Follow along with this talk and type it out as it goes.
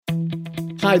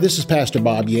Hi, this is Pastor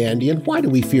Bob Yandian. Why do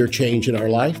we fear change in our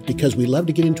life? Because we love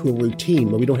to get into a routine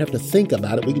where we don't have to think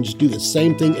about it. We can just do the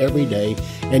same thing every day,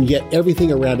 and yet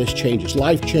everything around us changes.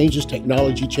 Life changes,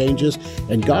 technology changes,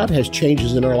 and God has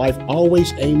changes in our life,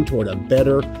 always aimed toward a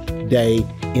better day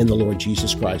in the Lord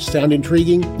Jesus Christ. Sound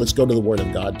intriguing? Let's go to the Word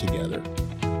of God together.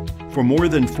 For more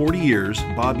than 40 years,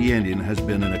 Bob Yandian has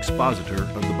been an expositor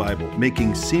of the Bible,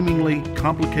 making seemingly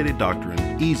complicated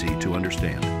doctrine easy to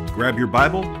understand. Grab your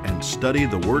Bible and study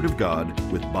the Word of God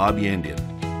with Bob Yandian.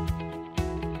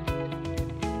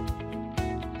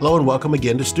 Hello and welcome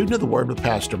again to Student of the Word with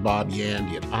Pastor Bob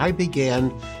Yandian. I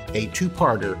began a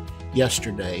two-parter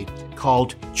yesterday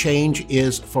called Change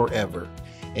is Forever.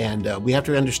 And we have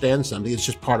to understand something. It's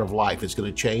just part of life. It's going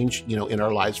to change, in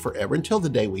our lives forever until the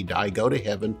day we die, go to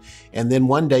heaven, and then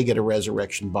one day get a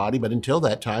resurrection body. But until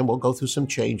that time, we'll go through some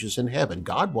changes in heaven.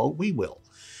 God won't, we will.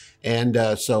 And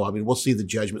we'll see the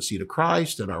judgment seat of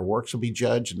Christ, and our works will be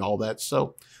judged and all that.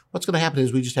 So what's going to happen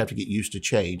is we just have to get used to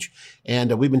change.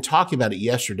 And we've been talking about it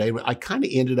yesterday. I kind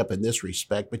of ended up in this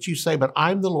respect, but you say, but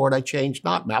I'm the Lord, I change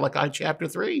not. Malachi chapter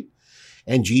 3.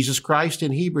 And Jesus Christ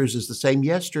in Hebrews is the same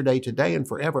yesterday, today, and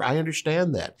forever. I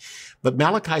understand that. But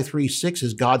Malachi 3:6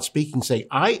 is God speaking, saying,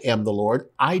 I am the Lord,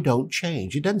 I don't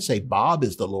change. It doesn't say Bob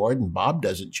is the Lord and Bob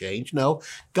doesn't change. No,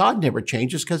 God never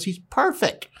changes because he's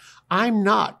perfect. I'm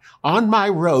not. On my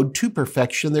road to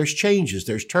perfection, there's changes,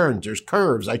 there's turns, there's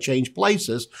curves. I change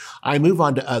places. I move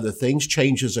on to other things.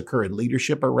 Changes occur in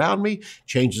leadership around me.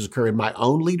 Changes occur in my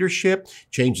own leadership.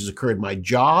 Changes occur in my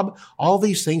job. All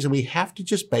these things, and we have to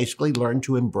just basically learn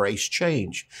to embrace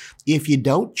change. If you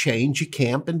don't change, you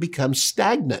camp and become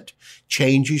stagnant.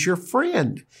 Change is your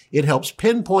friend. It helps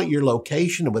pinpoint your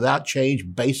location, and without change,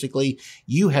 basically,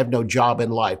 you have no job in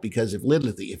life, because if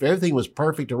everything was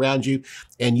perfect around you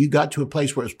and you got to a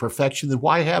place where it's perfection, then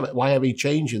why have it? Why have any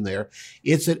change in there?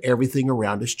 It's that everything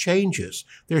around us changes.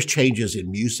 There's changes in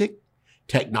music,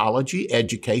 technology,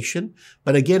 education.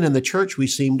 But again, in the church, we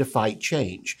seem to fight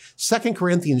change. 2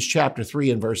 Corinthians chapter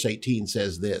 3 and verse 18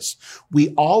 says this, we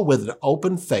all with an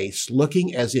open face,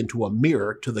 looking as into a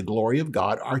mirror to the glory of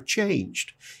God, are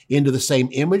changed into the same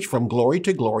image from glory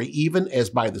to glory, even as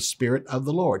by the Spirit of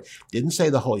the Lord. Didn't say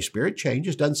the Holy Spirit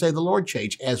changes, doesn't say the Lord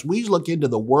changed. As we look into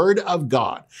the Word of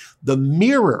God, the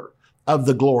mirror of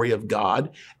the glory of God,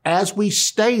 as we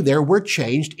stay there, we're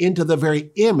changed into the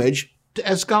very image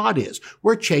as God is.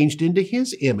 We're changed into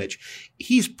his image.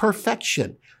 He's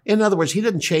perfection. In other words, he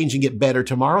doesn't change and get better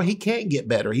tomorrow. He can't get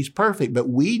better. He's perfect, but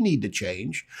we need to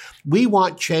change. We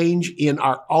want change in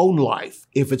our own life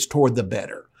if it's toward the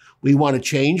better. We want to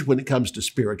change when it comes to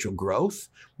spiritual growth.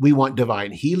 We want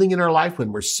divine healing in our life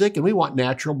when we're sick, and we want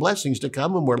natural blessings to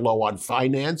come when we're low on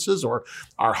finances or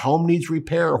our home needs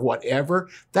repair or whatever.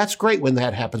 That's great when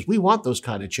that happens. We want those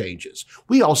kind of changes.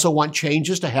 We also want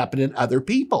changes to happen in other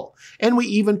people, and we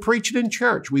even preach it in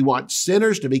church. We want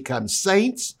sinners to become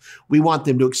saints. We want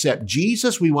them to accept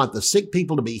Jesus. We want the sick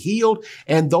people to be healed,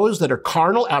 and those that are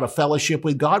carnal out of fellowship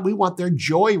with God, we want their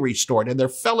joy restored and their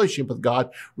fellowship with God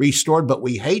restored, but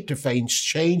we hate to face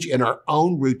change in our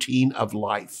own routine of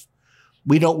life.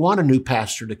 We don't want a new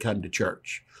pastor to come to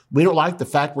church. We don't like the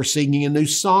fact we're singing a new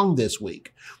song this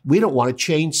week. We don't want to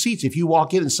change seats. If you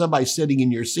walk in and somebody's sitting in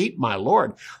your seat, my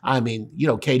Lord,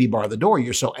 Katie bar the door,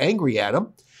 you're so angry at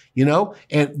them,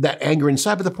 and that anger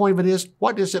inside. But the point of it is,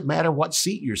 what does it matter what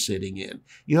seat you're sitting in?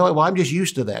 I'm just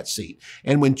used to that seat.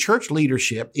 And when church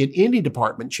leadership in any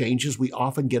department changes, we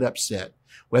often get upset.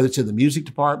 Whether it's in the music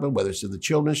department, whether it's in the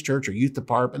children's church or youth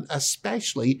department,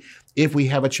 especially if we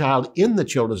have a child in the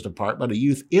children's department, a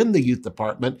youth in the youth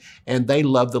department, and they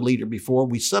love the leader before,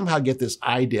 we somehow get this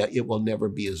idea it will never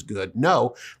be as good.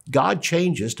 No, God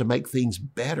changes to make things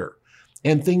better.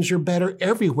 And things are better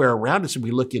everywhere around us. If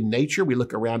we look in nature, we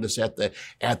look around us at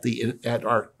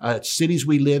our cities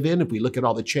we live in. If we look at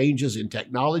all the changes in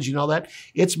technology and all that,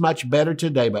 it's much better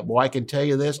today. But boy, I can tell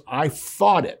you this, I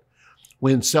fought it.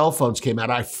 When cell phones came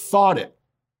out, I fought it.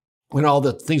 When all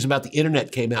the things about the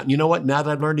internet came out. And you know what? Now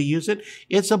that I've learned to use it,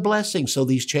 it's a blessing. So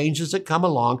these changes that come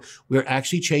along, we're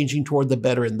actually changing toward the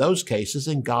better in those cases,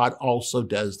 and God also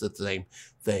does the same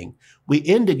thing. We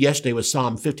ended yesterday with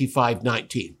Psalm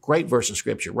 55:19. Great verse of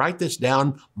scripture. Write this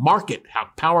down. Mark it, how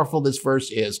powerful this verse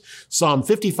is. Psalm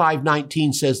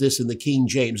 55:19 says this in the King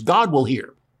James, God will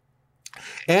hear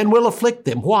and will afflict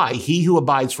them. Why? He who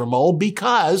abides from old,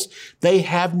 because they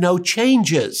have no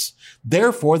changes.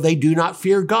 Therefore, they do not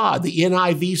fear God. The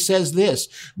NIV says this,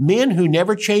 men who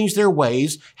never change their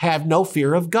ways have no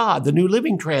fear of God. The New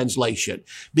Living Translation,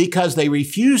 because they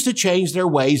refuse to change their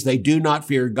ways, they do not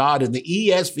fear God. And the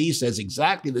ESV says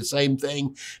exactly the same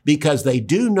thing, because they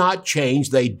do not change,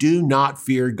 they do not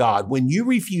fear God. When you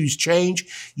refuse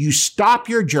change, you stop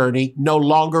your journey, no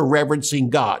longer reverencing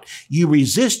God. You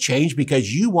resist change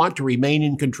because you want to remain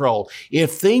in control.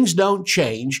 If things don't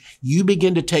change, you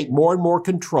begin to take more and more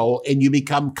control and you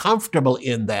become comfortable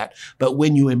in that. But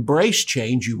when you embrace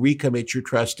change, you recommit your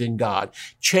trust in God.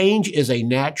 Change is a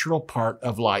natural part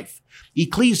of life.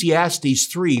 Ecclesiastes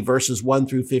 3 verses 1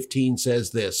 through 15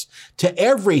 says this, to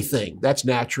everything that's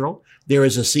natural, there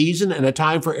is a season and a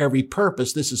time for every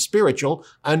purpose. This is spiritual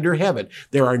under heaven.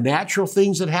 There are natural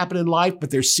things that happen in life,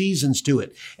 but there's seasons to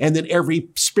it. And then every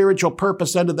spiritual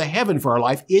purpose under the heaven for our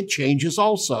life, it changes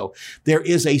also. There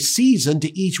is a season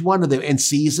to each one of them, and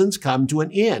seasons come to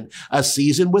an end. A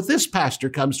season with this pastor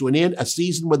comes to an end. A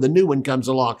season with the new one comes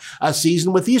along. A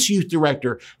season with this youth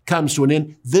director comes to an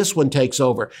end. This one takes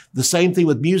over. The same thing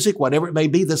with music, whatever it may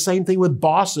be. The same thing with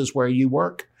bosses where you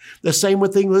work. The same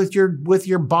thing with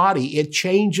your body. It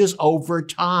changes over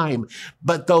time.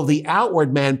 But though the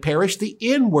outward man perish, the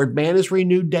inward man is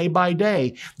renewed day by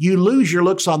day. You lose your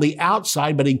looks on the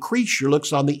outside, but increase your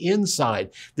looks on the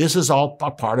inside. This is all a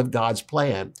part of God's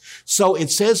plan. So it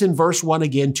says in verse 1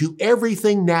 again, to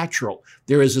everything natural,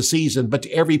 there is a season, but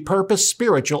to every purpose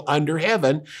spiritual under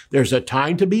heaven, there's a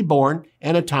time to be born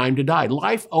and a time to die.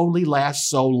 Life only lasts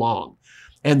so long.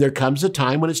 And there comes a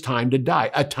time when it's time to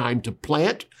die, a time to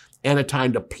plant and a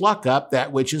time to pluck up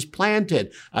that which is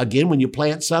planted. Again, when you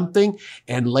plant something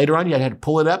and later on you had to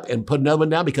pull it up and put another one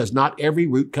down because not every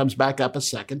root comes back up a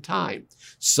second time.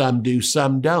 Some do,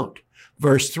 some don't.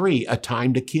 Verse 3, a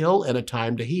time to kill and a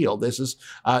time to heal. This is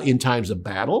in times of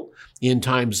battle, in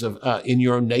times of in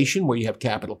your own nation where you have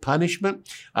capital punishment,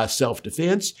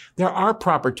 self-defense. There are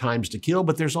proper times to kill,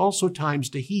 but there's also times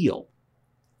to heal.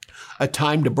 A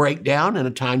time to break down and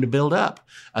a time to build up.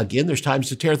 Again, there's times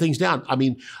to tear things down. I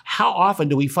mean, how often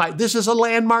do we fight? This is a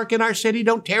landmark in our city.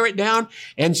 Don't tear it down.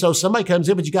 And so somebody comes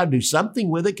in, but you got to do something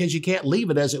with it because you can't leave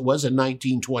it as it was in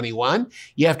 1921.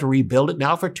 You have to rebuild it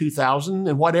now for 2000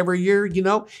 and whatever year,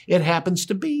 it happens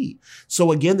to be.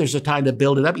 So again, there's a time to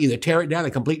build it up, either tear it down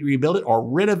and completely rebuild it or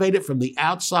renovate it from the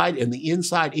outside and the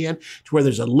inside in to where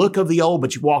there's a look of the old,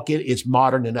 but you walk in, it's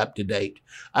modern and up to date.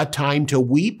 A time to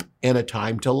weep and a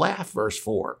time to laugh, verse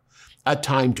 4. A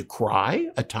time to cry,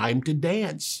 a time to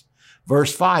dance.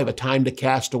 Verse 5, a time to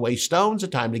cast away stones, a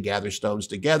time to gather stones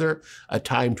together, a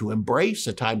time to embrace,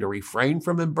 a time to refrain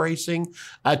from embracing,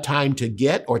 a time to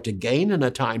get or to gain, and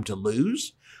a time to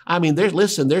lose. I mean,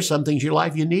 there's some things in your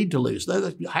life you need to lose.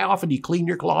 How often do you clean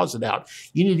your closet out?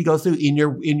 You need to go through in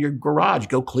your garage,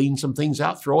 go clean some things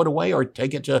out, throw it away, or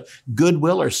take it to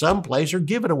Goodwill or someplace, or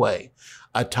give it away.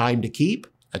 A time to keep,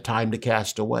 a time to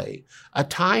cast away, a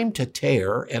time to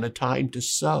tear and a time to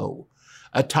sow,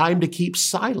 a time to keep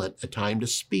silent, a time to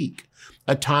speak,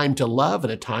 a time to love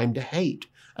and a time to hate,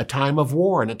 a time of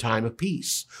war and a time of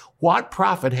peace. What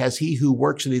profit has he who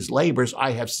works in his labors?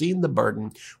 I have seen the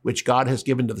burden which God has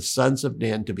given to the sons of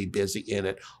men to be busy in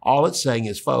it. All it's saying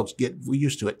is, folks, get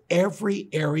used to it. Every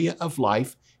area of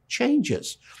life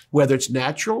changes, whether it's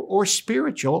natural or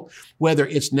spiritual, whether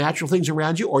it's natural things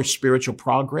around you or spiritual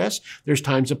progress. There's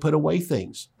times to put away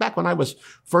things. Back when I was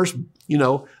first,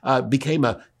 became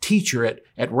a teacher at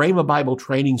Rhema Bible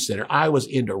Training Center, I was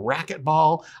into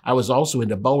racquetball. I was also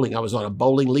into bowling. I was on a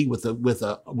bowling league with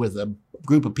a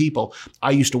group of people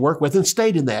I used to work with and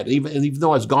stayed in that. Even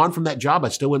though I was gone from that job, I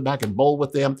still went back and bowled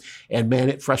with them. And man,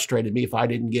 it frustrated me if I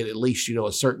didn't get at least,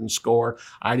 a certain score.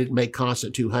 I didn't make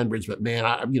constant 200s, but man,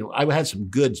 I had some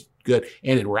good.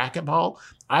 And in racquetball,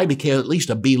 I became at least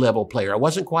a B-level player. I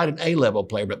wasn't quite an A-level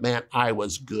player, but man, I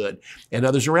was good. And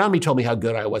others around me told me how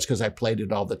good I was because I played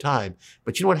it all the time.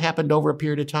 But you know what happened over a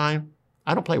period of time?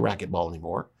 I don't play racquetball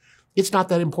anymore. It's not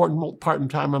that important part in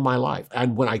time of my life.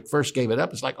 And when I first gave it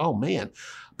up, it's like, oh man,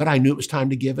 but I knew it was time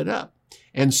to give it up.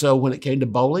 And so when it came to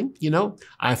bowling,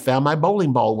 I found my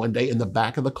bowling ball one day in the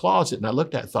back of the closet and I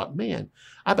looked at it and thought, man,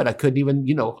 I bet I couldn't even,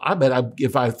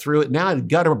 if I threw it now, I'd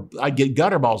get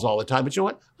gutter balls all the time. But you know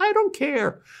what? I don't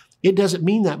care. It doesn't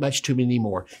mean that much to me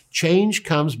anymore. Change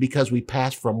comes because we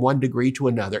pass from one degree to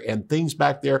another, and things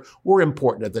back there were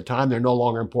important at the time. They're no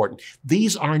longer important.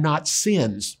 These are not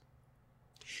sins.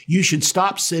 You should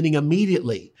stop sinning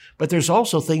immediately. But there's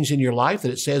also things in your life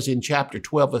that it says in chapter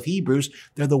 12 of Hebrews,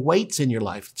 they're the weights in your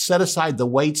life. Set aside the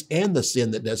weights and the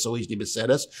sin that does so easily beset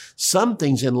us. Some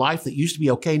things in life that used to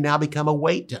be okay now become a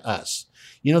weight to us.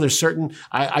 You know, there's certain,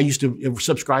 I used to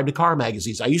subscribe to car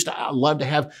magazines. I love to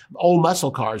have old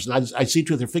muscle cars, and I'd see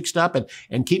to it they're fixed up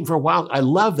and keep them for a while. I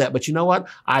love that. But you know what?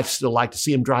 I'd still like to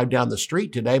see them drive down the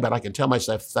street today, but I can tell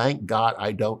myself, thank God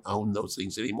I don't own those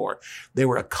things anymore. They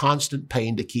were a constant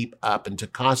pain to keep up and to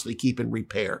constantly keep in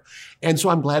repair. And so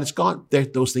I'm glad it's gone.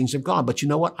 Those things have gone. But you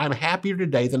know what? I'm happier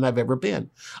today than I've ever been.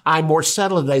 I'm more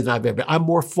settled today than I've ever been. I'm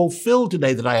more fulfilled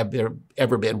today than I have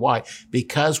ever been. Why?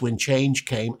 Because when change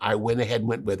came, I went ahead and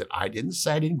went with it. I didn't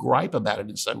say I didn't gripe about it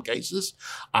in some cases.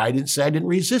 I didn't say I didn't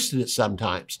resist it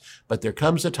sometimes. But there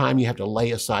comes a time you have to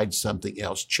lay aside something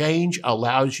else. Change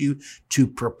allows you to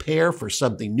prepare for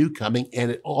something new coming,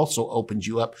 and it also opens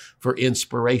you up for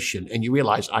inspiration. And you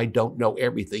realize, I don't know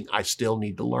everything. I still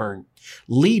need to learn.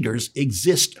 Leaders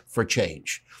exist for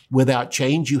change. Without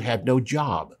change, you have no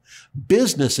job.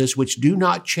 Businesses which do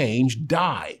not change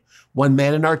die. One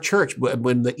man in our church,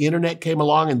 when the internet came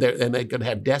along and they could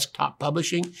have desktop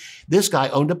publishing, this guy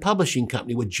owned a publishing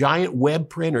company with giant web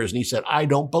printers. And he said, I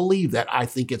don't believe that. I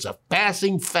think it's a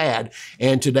passing fad.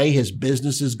 And today his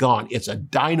business is gone. It's a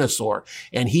dinosaur.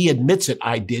 And he admits it.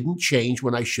 I didn't change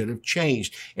when I should have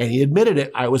changed. And he admitted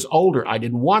it. I was older. I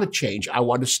didn't want to change. I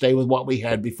wanted to stay with what we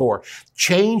had before.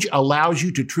 Change allows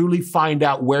you to truly find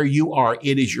out where you are.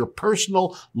 It is your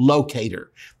personal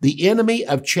locator. The enemy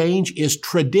of change is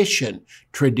tradition.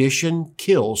 Tradition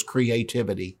kills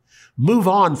creativity. Move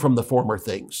on from the former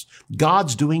things.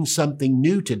 God's doing something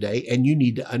new today, and you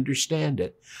need to understand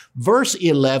it. Verse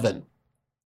 11,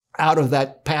 out of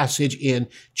that passage in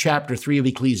chapter 3 of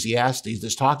Ecclesiastes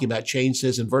that's talking about change,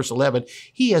 says in verse 11,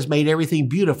 He has made everything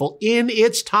beautiful in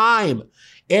its time.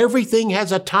 Everything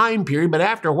has a time period, but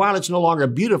after a while, it's no longer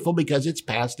beautiful because it's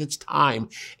past its time,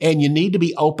 and you need to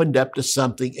be opened up to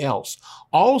something else.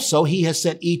 Also, He has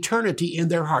set eternity in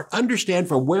their heart. Understand,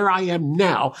 from where I am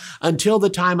now until the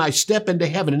time I step into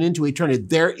heaven and into eternity,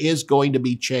 there is going to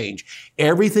be change.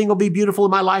 Everything will be beautiful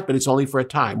in my life, but it's only for a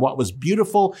time. What was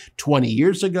beautiful 20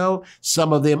 years ago,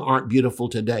 some of them aren't beautiful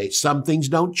today. Some things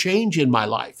don't change in my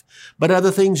life, but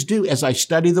other things do. As I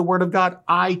study the Word of God,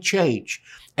 I change.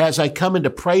 As I come into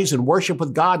praise and worship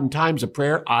with God in times of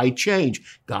prayer, I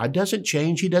change. God doesn't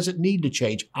change. He doesn't need to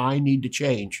change. I need to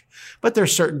change. But there are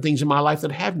certain things in my life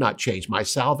that have not changed. My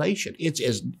salvation, it's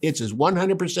as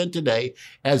 100% today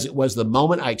as it was the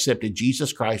moment I accepted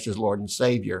Jesus Christ as Lord and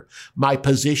Savior. My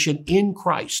position in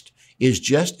Christ is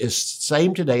just as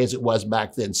same today as it was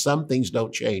back then. Some things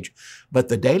don't change, but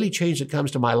the daily change that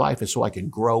comes to my life is so I can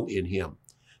grow in Him.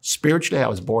 Spiritually, I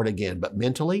was born again, but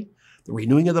mentally, the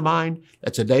renewing of the mind,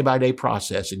 that's a day-by-day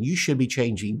process, and you should be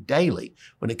changing daily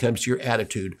when it comes to your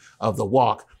attitude of the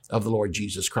walk of the Lord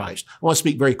Jesus Christ. I want to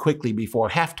speak very quickly before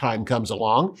halftime comes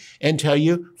along and tell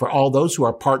you, for all those who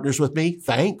are partners with me,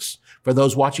 thanks. For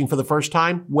those watching for the first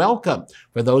time, welcome.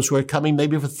 For those who are coming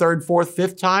maybe for third, fourth,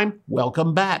 fifth time,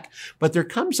 welcome back. But there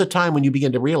comes a time when you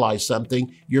begin to realize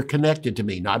something, you're connected to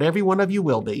me. Not every one of you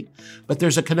will be, but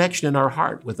there's a connection in our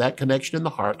heart. With that connection in the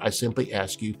heart, I simply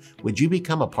ask you, would you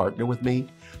become a partner with me?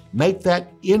 Make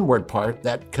that inward part,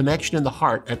 that connection in the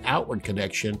heart, an outward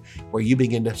connection where you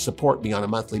begin to support me on a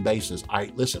monthly basis. I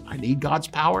need God's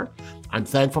power. I'm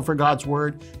thankful for God's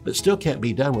word, but still can't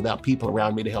be done without people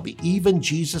around me to help me. Even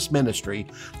Jesus' ministry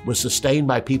was sustained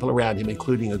by people around him,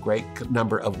 including a great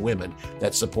number of women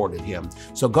that supported him.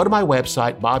 So go to my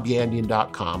website,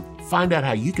 bobyandian.com. Find out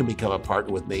how you can become a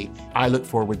partner with me. I look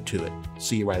forward to it.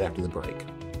 See you right after the break.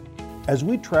 As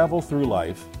we travel through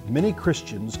life, many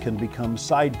Christians can become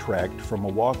sidetracked from a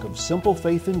walk of simple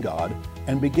faith in God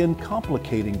and begin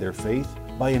complicating their faith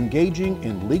by engaging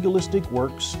in legalistic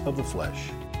works of the flesh,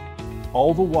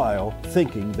 all the while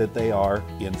thinking that they are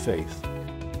in faith.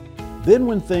 Then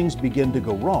when things begin to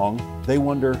go wrong, they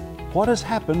wonder, what has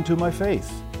happened to my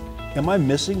faith? Am I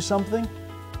missing something?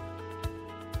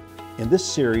 In this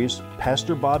series,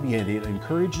 Pastor Bob Yandian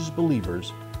encourages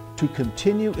believers to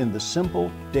continue in the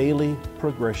simple daily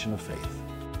progression of faith.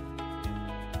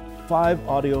 5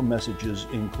 audio messages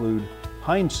include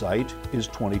Hindsight is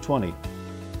 2020,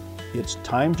 It's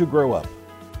Time to Grow Up,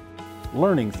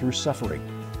 Learning Through Suffering,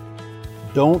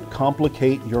 Don't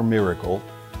Complicate Your Miracle,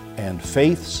 and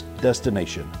Faith's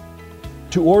Destination.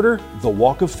 To order The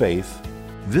Walk of Faith,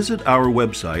 visit our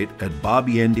website at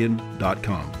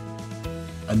bobyandian.com.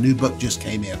 A new book just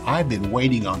came in. I've been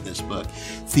waiting on this book,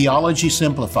 Theology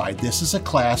Simplified. This is a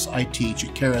class I teach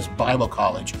at Charis Bible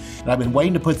College, and I've been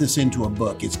waiting to put this into a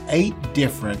book. It's 8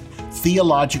 different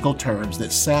theological terms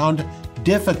that sound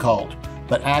difficult,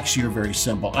 but actually are very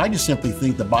simple. I just simply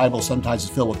think the Bible sometimes is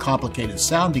filled with complicated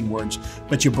sounding words,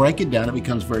 but you break it down, it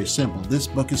becomes very simple. This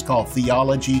book is called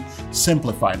Theology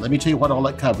Simplified. Let me tell you what all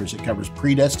it covers. It covers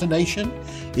predestination,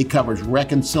 it covers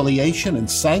reconciliation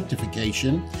and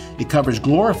sanctification, it covers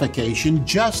glorification,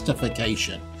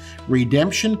 justification.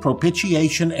 Redemption,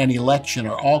 propitiation, and election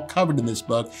are all covered in this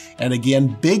book. And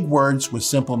again, big words with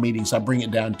simple meanings. I bring it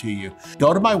down to you.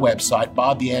 Go to my website,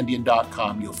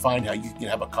 bobyandian.com. You'll find how you can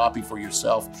have a copy for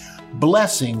yourself.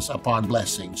 Blessings upon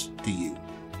blessings to you.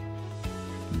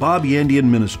 Bob Yandian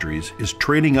Ministries is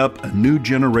training up a new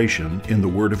generation in the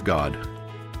Word of God.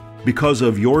 Because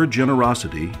of your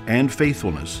generosity and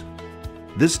faithfulness,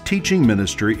 this teaching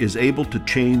ministry is able to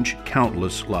change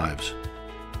countless lives.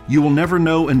 You will never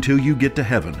know until you get to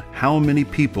heaven how many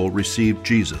people received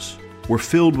Jesus, were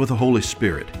filled with the Holy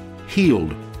Spirit,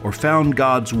 healed, or found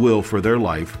God's will for their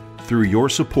life through your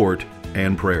support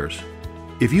and prayers.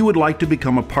 If you would like to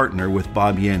become a partner with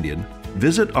Bob Yandian,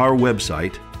 visit our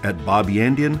website at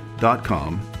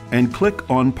bobyandian.com and click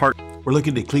on Partner. We're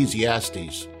looking at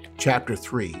Ecclesiastes chapter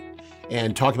 3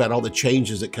 and talk about all the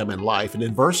changes that come in life. And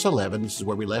in verse 11, this is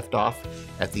where we left off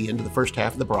at the end of the first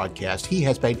half of the broadcast, He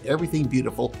has made everything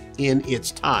beautiful in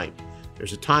its time.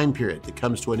 There's a time period that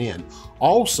comes to an end.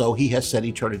 Also, He has set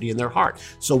eternity in their heart.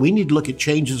 So we need to look at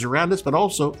changes around us, but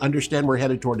also understand we're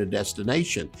headed toward a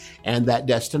destination. And that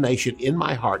destination in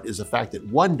my heart is the fact that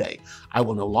one day I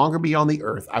will no longer be on the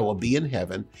earth. I will be in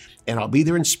heaven, and I'll be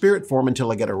there in spirit form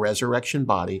until I get a resurrection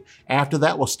body. After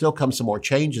that will still come some more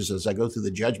changes as I go through the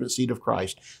judgment seat of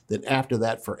Christ. Then after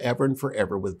that, forever and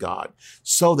forever with God.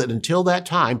 So that until that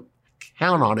time,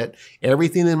 count on it.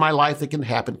 Everything in my life that can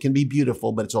happen can be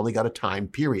beautiful, but it's only got a time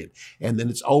period. And then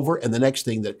it's over, and the next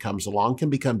thing that comes along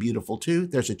can become beautiful too.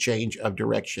 There's a change of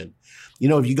direction. You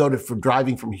know, if you go from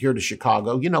driving from here to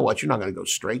Chicago, you know what? You're not going to go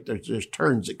straight. There's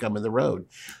turns that come in the road.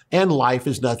 And life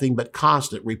is nothing but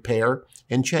constant repair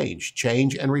and change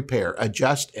and repair,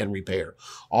 adjust and repair.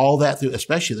 All that through,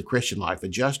 especially the Christian life,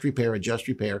 adjust, repair, adjust,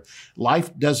 repair.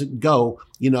 Life doesn't go,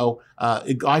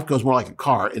 life goes more like a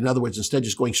car. In other words, instead of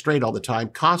just going straight all the time,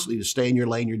 constantly to stay in your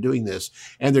lane, you're doing this.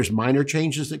 And there's minor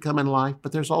changes that come in life,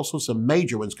 but there's also some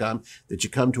major ones that you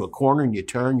come to a corner and you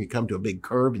turn, you come to a big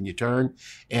curve and you turn.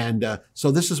 And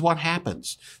so this is what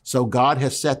happens. So God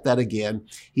has set that again.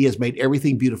 He has made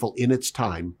everything beautiful in its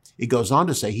time. It goes on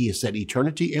to say He has set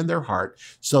eternity in their heart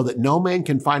so that no man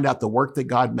can find out the work that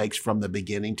God makes from the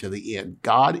beginning to the end.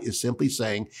 God is simply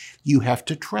saying you have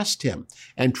to trust Him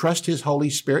and trust His Holy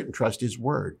Spirit and trust His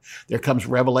Word. There comes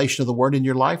revelation of the Word in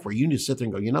your life where you need to sit there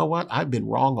and go, you know what? I've been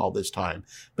wrong all this time.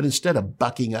 But instead of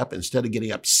bucking up, instead of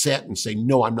getting upset and saying,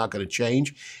 no, I'm not going to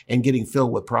change and getting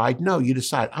filled with pride, no, you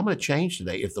decide, I'm going to change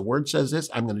today. If the Word says this,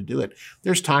 I'm going to do it.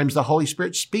 There's times the Holy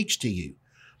Spirit speaks to you.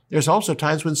 There's also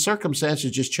times when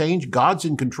circumstances just change. God's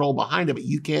in control behind it, but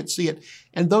you can't see it.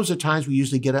 And those are times we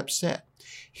usually get upset.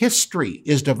 History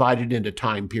is divided into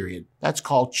time period. That's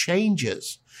called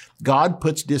changes. God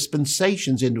puts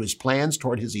dispensations into His plans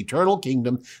toward His eternal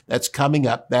kingdom that's coming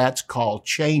up. That's called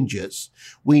changes.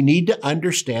 We need to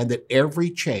understand that every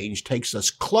change takes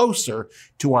us closer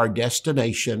to our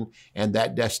destination, and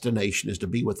that destination is to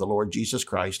be with the Lord Jesus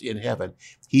Christ in heaven.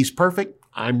 He's perfect.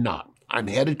 I'm not. I'm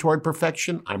headed toward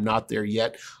perfection. I'm not there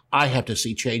yet. I have to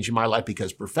see change in my life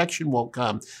because perfection won't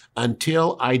come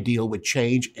until I deal with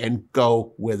change and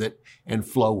go with it and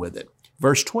flow with it.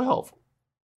 Verse 12.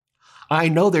 I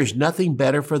know there's nothing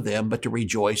better for them but to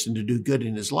rejoice and to do good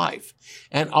in his life,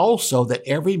 and also that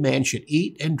every man should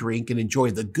eat and drink and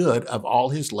enjoy the good of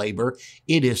all his labor.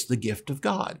 It is the gift of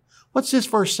God. What's this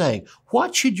verse saying?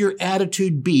 What should your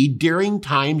attitude be during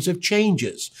times of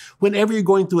changes? Whenever you're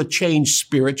going through a change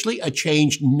spiritually, a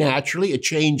change naturally, a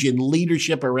change in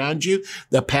leadership around you,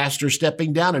 the pastor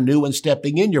stepping down, a new one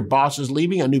stepping in, your boss is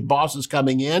leaving, a new boss is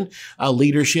coming in, a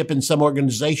leadership in some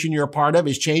organization you're a part of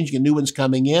is changing, a new one's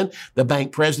coming in, the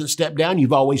bank president stepped down,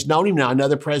 you've always known him, now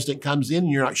another president comes in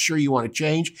and you're not sure you want to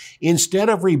change. Instead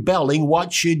of rebelling,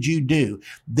 what should you do?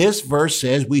 This verse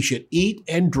says we should eat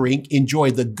and drink,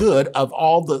 enjoy the good of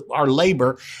all our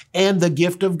labor and the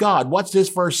gift of God. What's this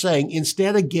verse saying?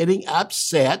 Instead of getting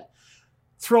upset,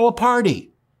 throw a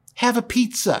party, have a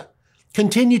pizza,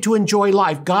 continue to enjoy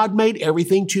life. God made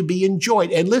everything to be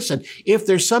enjoyed. And listen, if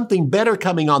there's something better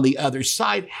coming on the other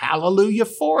side, hallelujah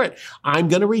for it. I'm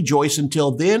going to rejoice until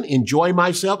then, enjoy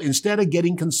myself instead of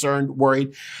getting concerned,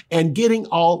 worried, and getting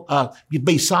all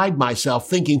beside myself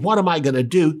thinking, what am I going to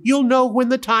do? You'll know when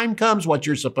the time comes what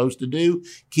you're supposed to do.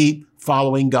 Keep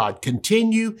following God.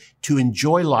 Continue to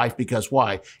enjoy life because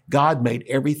why? God made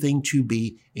everything to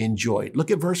be enjoyed.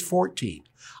 Look at verse 14.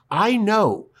 I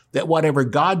know that whatever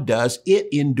God does, it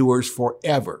endures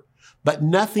forever. But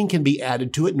nothing can be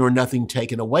added to it, nor nothing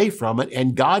taken away from it.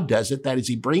 And God does it. That is,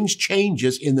 he brings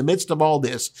changes in the midst of all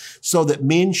this so that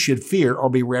men should fear or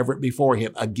be reverent before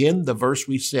him. Again, the verse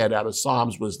we said out of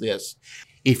Psalms was this: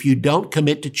 if you don't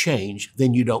commit to change,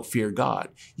 then you don't fear God.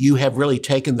 You have really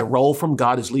taken the role from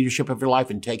God as leadership of your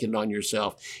life and taken it on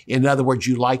yourself. In other words,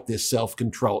 you like this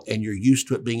self-control and you're used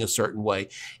to it being a certain way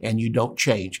and you don't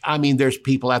change. I mean, there's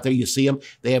people out there, you see them,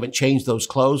 they haven't changed those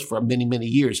clothes for many, many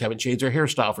years, haven't changed their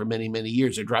hairstyle for many, many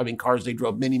years. They're driving cars they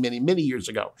drove many, many, many years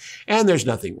ago. And there's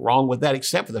nothing wrong with that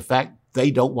except for the fact they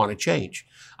don't want to change.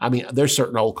 I mean, there's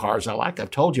certain old cars I like.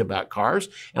 I've told you about cars.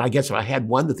 And I guess if I had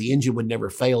one that the engine would never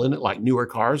fail in it, like newer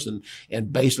cars,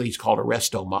 and basically it's called a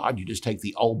resto mod. You just take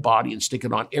the old body and stick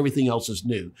it on. Everything else is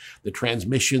new. The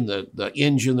transmission, the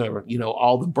engine,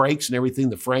 all the brakes and everything,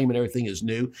 the frame and everything is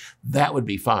new. That would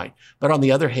be fine. But on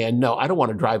the other hand, no, I don't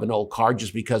want to drive an old car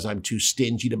just because I'm too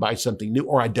stingy to buy something new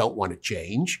or I don't want to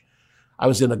change. I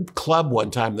was in a club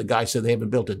one time. The guy said they haven't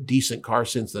built a decent car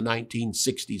since the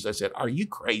 1960s. I said, are you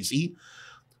crazy?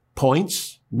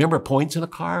 Points? Remember points in a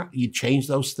car? You change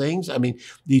those things. I mean,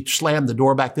 you slam the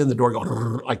door back then, the door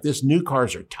going like this. New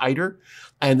cars are tighter.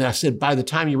 And I said, by the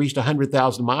time you reached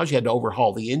 100,000 miles, you had to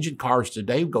overhaul the engine. Cars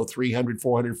today go 300,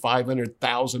 400,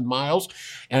 500,000 miles.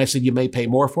 And I said, you may pay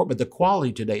more for it, but the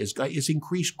quality today is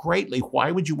increased greatly. Why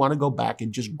would you want to go back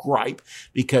and just gripe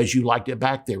because you liked it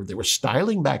back there? There was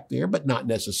styling back there, but not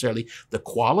necessarily the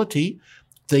quality.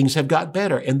 Things have got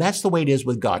better. And that's the way it is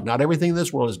with God. Not everything in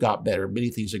this world has got better. Many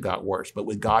things have got worse. But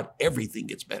with God, everything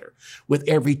gets better. With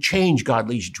every change, God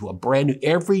leads you to a brand new,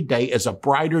 every day is a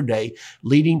brighter day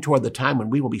leading toward the time when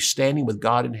we will be standing with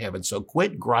God in heaven. So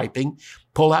quit griping,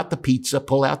 pull out the pizza,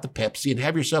 pull out the Pepsi, and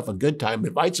have yourself a good time.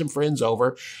 Invite some friends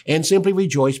over and simply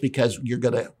rejoice because you're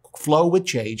going to flow with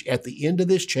change. At the end of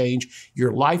this change,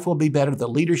 your life will be better. The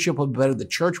leadership will be better. The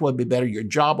church will be better. Your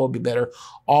job will be better.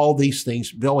 All these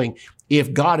things going.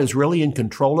 If God is really in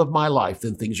control of my life,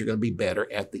 then things are going to be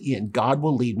better at the end. God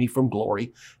will lead me from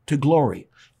glory to glory.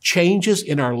 Changes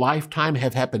in our lifetime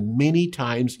have happened many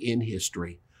times in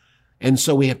history. And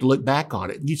so we have to look back on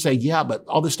it. You say, yeah, but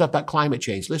all this stuff about climate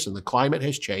change. Listen, the climate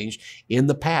has changed in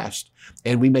the past.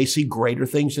 And we may see greater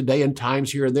things today in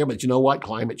times here and there. But you know what?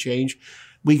 Climate change,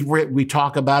 we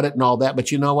talk about it and all that.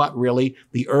 But you know what? Really,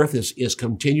 the earth is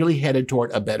continually headed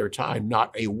toward a better time,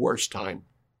 not a worse time.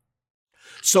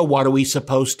 So what are we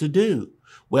supposed to do?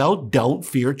 Well, don't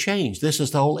fear change. This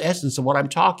is the whole essence of what I'm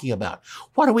talking about.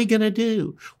 What are we going to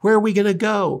do? Where are we going to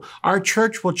go? Our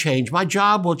church will change. My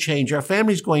job will change. Our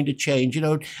family's going to change.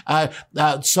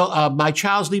 My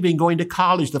child's leaving, going to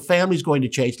college. The family's going to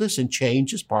change. Listen,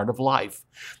 change is part of life.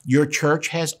 Your church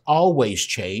has always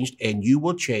changed, and you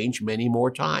will change many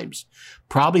more times.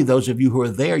 Probably those of you who are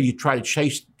there, you try to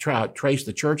trace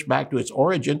the church back to its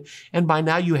origin, and by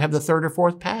now you have the third or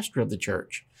fourth pastor of the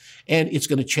church. And it's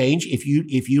going to change. If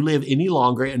you live any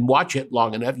longer and watch it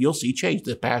long enough, you'll see change.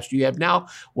 The pastor you have now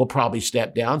will probably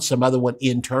step down. Some other one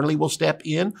internally will step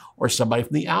in, or somebody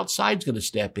from the outside is going to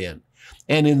step in.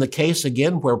 And in the case,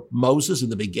 again, where Moses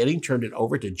in the beginning turned it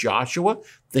over to Joshua,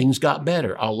 things got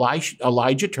better.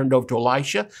 Elijah turned over to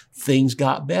Elisha, things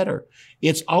got better.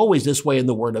 It's always this way in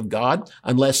the Word of God,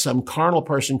 unless some carnal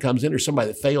person comes in or somebody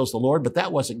that fails the Lord, but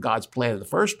that wasn't God's plan in the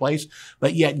first place.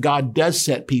 But yet God does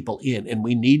set people in, and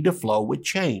we need to flow with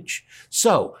change.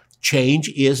 So change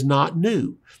is not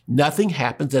new. Nothing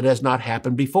happens that has not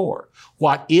happened before.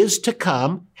 What is to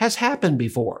come has happened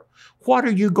before. What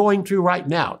are you going through right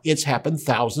now? It's happened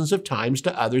thousands of times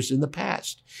to others in the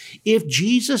past. If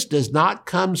Jesus does not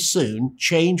come soon,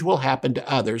 change will happen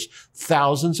to others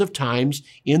thousands of times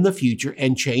in the future,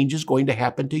 and change is going to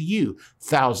happen to you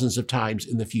thousands of times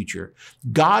in the future.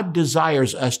 God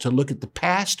desires us to look at the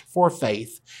past for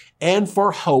faith and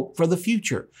for hope for the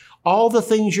future. All the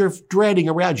things you're dreading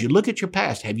around you, look at your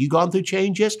past. Have you gone through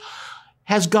changes?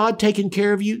 Has God taken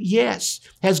care of you? Yes.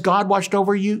 Has God watched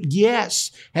over you?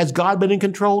 Yes. Has God been in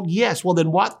control? Yes. Well,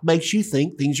 then what makes you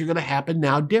think things are going to happen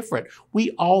now different?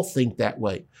 We all think that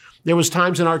way. There was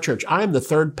times in our church. I am the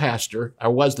third pastor. I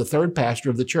was the third pastor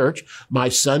of the church. My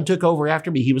son took over after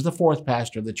me. He was the fourth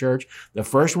pastor of the church. The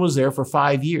first one was there for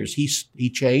 5 years. He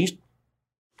changed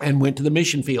and went to the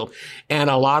mission field. And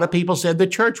a lot of people said the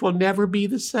church will never be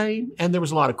the same. And there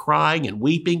was a lot of crying and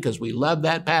weeping because we loved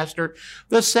that pastor.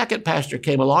 The second pastor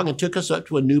came along and took us up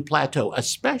to a new plateau,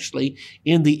 especially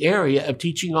in the area of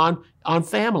teaching on on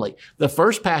family. The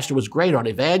first pastor was great on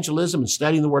evangelism and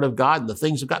studying the Word of God and the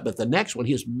things of God, but the next one,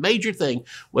 his major thing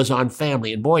was on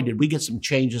family. And boy, did we get some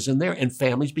changes in there, and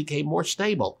families became more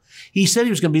stable. He said he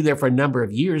was going to be there for a number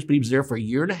of years, but he was there for a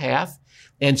year and a half.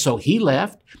 And so he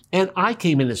left, and I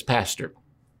came in as pastor.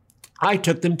 I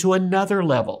took them to another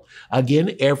level.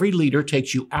 Again, every leader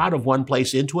takes you out of one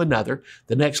place into another.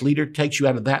 The next leader takes you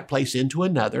out of that place into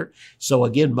another. So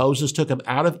again, Moses took them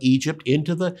out of Egypt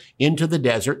into the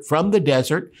desert. From the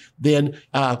desert, then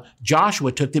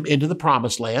Joshua took them into the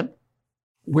promised land.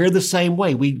 We're the same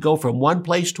way. We go from one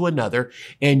place to another,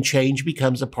 and change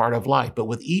becomes a part of life. But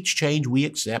with each change we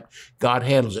accept, God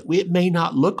handles it. It may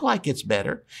not look like it's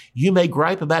better. You may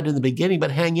gripe about it in the beginning, but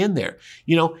hang in there.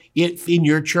 If in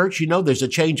your church, there's a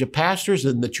change of pastors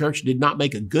and the church did not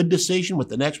make a good decision with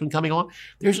the next one coming along,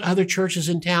 there's other churches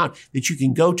in town that you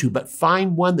can go to, but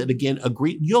find one that, again,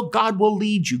 God will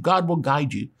lead you. God will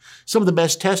guide you. Some of the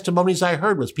best testimonies I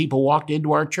heard was people walked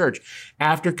into our church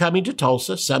after coming to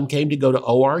Tulsa. Some came to go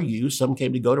to ORU, some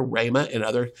came to go to Rhema and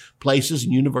other places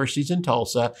and universities in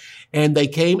Tulsa. And they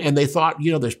came and they thought,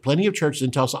 there's plenty of churches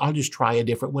in Tulsa. I'll just try a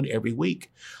different one every week.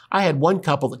 I had one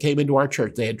couple that came into our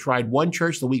church. They had tried one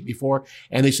church the week before,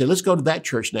 and they said, let's go to that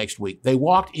church next week. They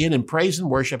walked in, and praise and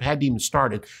worship hadn't even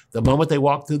started. The moment they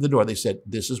walked through the door, they said,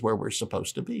 this is where we're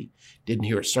supposed to be. Didn't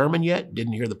hear a sermon yet,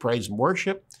 didn't hear the praise and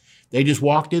worship. They just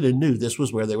walked in and knew this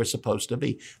was where they were supposed to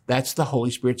be. That's the Holy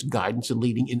Spirit's guidance and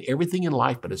leading in everything in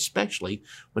life, but especially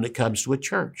when it comes to a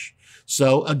church.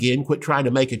 So again, quit trying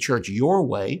to make a church your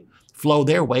way. Flow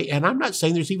their way. And I'm not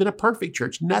saying there's even a perfect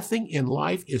church. Nothing in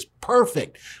life is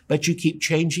perfect, but you keep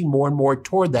changing more and more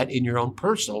toward that in your own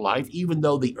personal life, even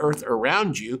though the earth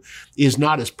around you is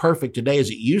not as perfect today as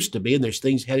it used to be, and there's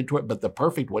things headed toward it, but the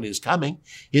perfect one is coming.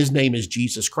 His name is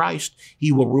Jesus Christ.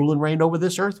 He will rule and reign over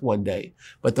this earth one day.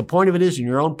 But the point of it is, in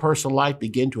your own personal life,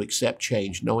 begin to accept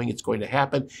change, knowing it's going to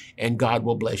happen, and God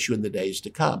will bless you in the days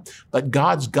to come. But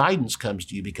God's guidance comes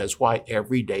to you because why?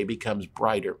 Every day becomes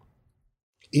brighter.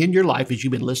 In your life, as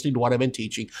you've been listening to what I've been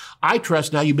teaching, I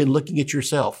trust now you've been looking at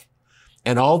yourself.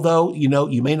 And although, you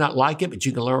may not like it, but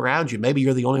you can look around you. Maybe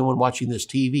you're the only one watching this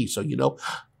TV. So,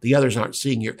 the others aren't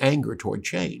seeing your anger toward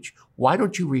change. Why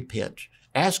don't you repent?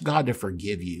 Ask God to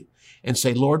forgive you and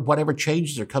say, Lord, whatever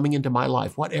changes are coming into my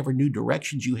life, whatever new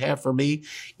directions you have for me,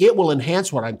 it will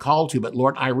enhance what I'm called to. But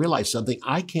Lord, I realize something.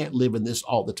 I can't live in this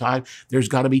all the time. There's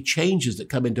got to be changes that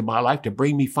come into my life to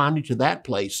bring me finally to that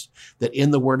place that in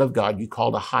the Word of God you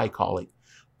called a high calling.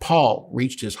 Paul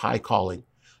reached his high calling.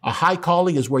 A high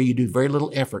calling is where you do very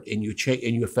little effort and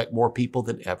you affect more people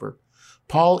than ever.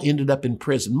 Paul ended up in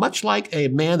prison, much like a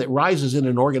man that rises in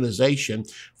an organization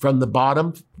from the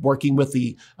bottom, working with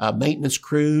the maintenance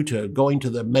crew, to going to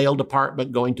the mail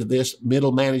department, going to this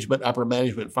middle management, upper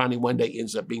management, finally one day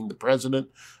ends up being the president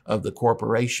of the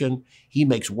corporation. He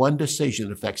makes one decision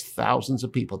that affects thousands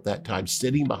of people at that time.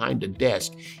 Sitting behind a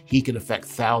desk, he can affect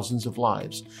thousands of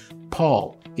lives.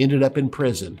 Paul ended up in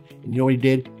prison. And you know what he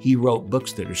did? He wrote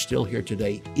books that are still here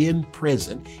today in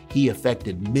prison. He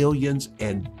affected millions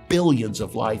and billions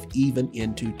of life even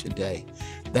into today.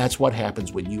 That's what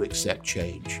happens when you accept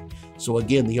change. So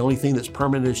again, the only thing that's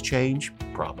permanent is change,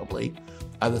 probably.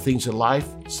 Other things in life,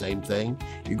 same thing.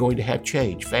 You're going to have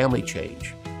change, family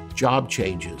change, job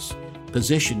changes,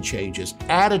 position changes,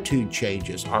 attitude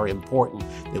changes are important.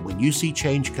 That when you see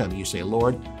change coming, you say,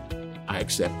 Lord, I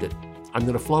accept it. I'm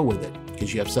going to flow with it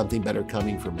because you have something better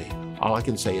coming for me. All I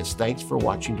can say is thanks for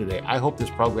watching today. I hope this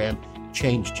program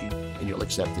changed you and you'll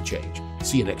accept the change.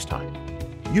 See you next time.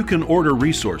 You can order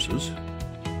resources,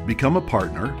 become a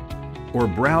partner, or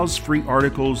browse free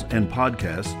articles and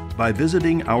podcasts by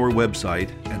visiting our website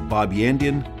at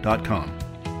bobyandian.com.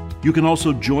 You can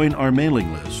also join our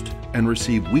mailing list and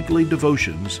receive weekly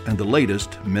devotions and the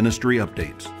latest ministry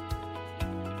updates.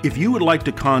 If you would like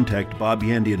to contact Bob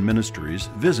Yandian Ministries,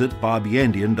 visit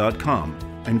bobyandian.com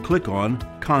and click on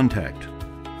Contact.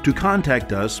 To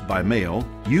contact us by mail,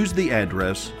 use the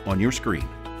address on your screen.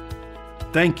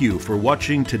 Thank you for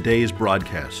watching today's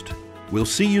broadcast. We'll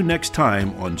see you next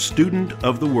time on Student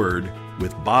of the Word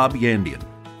with Bob Yandian.